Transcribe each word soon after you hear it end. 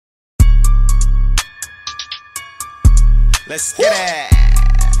Let's get it.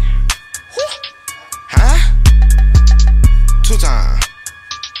 Huh? 2 times.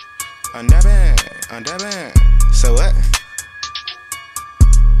 On that band. So what?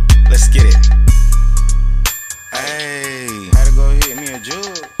 Let's get it. Ayy, had to go hit me a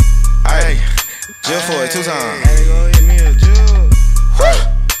jug. Ayy, jug for it 2 times. Had to go hit me a jug.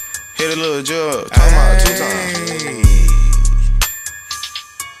 Hit a little jug. Talking about 2 times.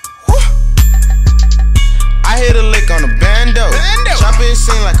 I hit a lick on the bando. Chop it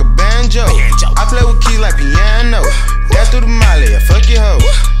sing like a banjo. I play with keys like piano. Dash through the molly, I fuck your hoe.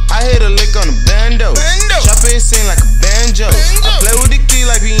 I hit a lick on the bando. Chop it sing like a banjo. I play with the keys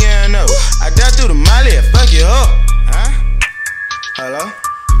like piano. I dash through the molly, I fuck your hoe. Huh? Hello?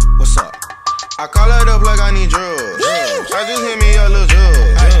 What's up? I call her up like I need drugs. I just hit me a little drug.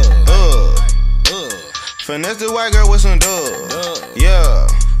 Finesse the white girl with some dubs. Yeah.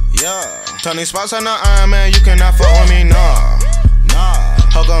 Tony spots on the Iron Man, you cannot fuck with me, nah.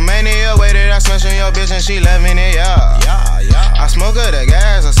 Hulkamania waited, I smashed on your bitch and she left me there, yeah. I smoke her the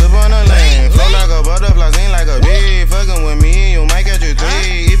gas, I sip on the lane. Flow like a butterfly, sing like a bee. Fucking with me, you might catch your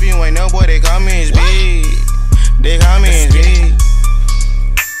 3. If you ain't no boy, they call me HB. They call me HB.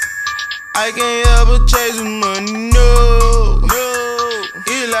 I can't help but chase the money, no.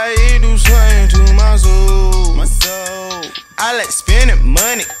 It like it do something to my soul. I like spending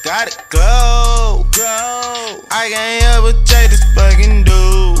money, got it glow. I can't help but chase this fucking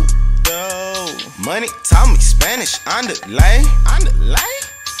dude. Money taught me Spanish on the lay.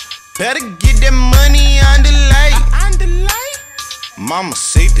 Better get that money on the lay. Mama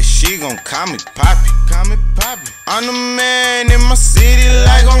see that she gon' call me Poppy. I'm the man in my city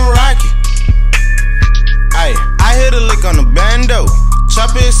like I'm Rocky. Ay, I hit a lick on the bando.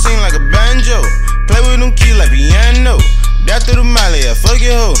 Chop it sing like a banjo. Play with them keys like piano. Dash through the molly, I fuck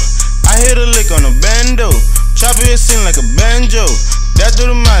your hoe. I hit a lick on the bando. Chop it sing like a banjo. Dash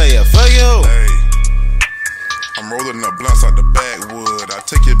through the molly, I fuck your hoe. Hey, I'm rolling up blunts out the backwood. I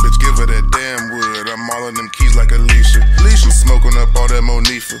take your bitch, give her that damn wood. I'm all in them keys like Alicia. I'm smoking up all that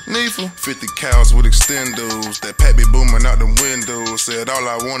Monifa. 50 cows with extendos. That pat be booming out the window. Said all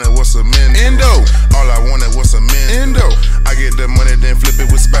I wanted was some endo. All I wanted was some endo. I get that money, then flip it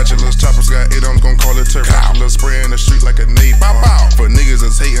with spatulas. Choppers got 8 arms, gon' call it tarantula. Spray in the street like a napalm. For niggas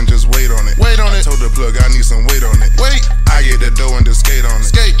that's hating, just wait on it. I told the plug I need some weight on it. I get the dough and just skate on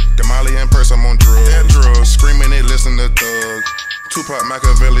it. The Molly in purse, I'm on drugs. Screaming it, listen to Thug. Tupac,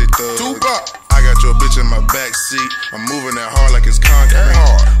 Machiavelli, Thug. I got your bitch in my backseat. I'm moving that hard like it's concrete.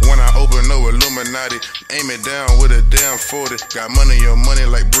 When I open, no Illuminati. Aim it down with a damn 40. Got money on money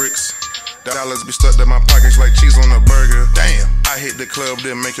like bricks. Dollars be stuck in my pockets like cheese on a burger. Damn. I hit the club,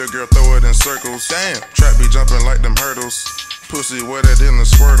 then make your girl throw it in circles. Damn. Trap be jumping like them hurdles. Pussy wetter than a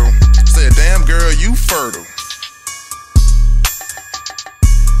squirtle. Said, damn girl, you fertile.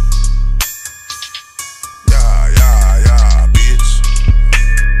 Yeah, bitch.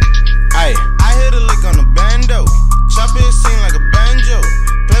 Ay, I hit a lick on the bando. Chop it sing like a banjo.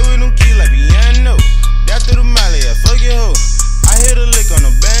 Play with them keys like piano. Dash through the molly, I fuck your hoe. I hit a lick on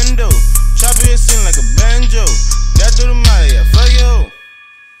the bando. Chop it sing like a banjo. Dash through the molly.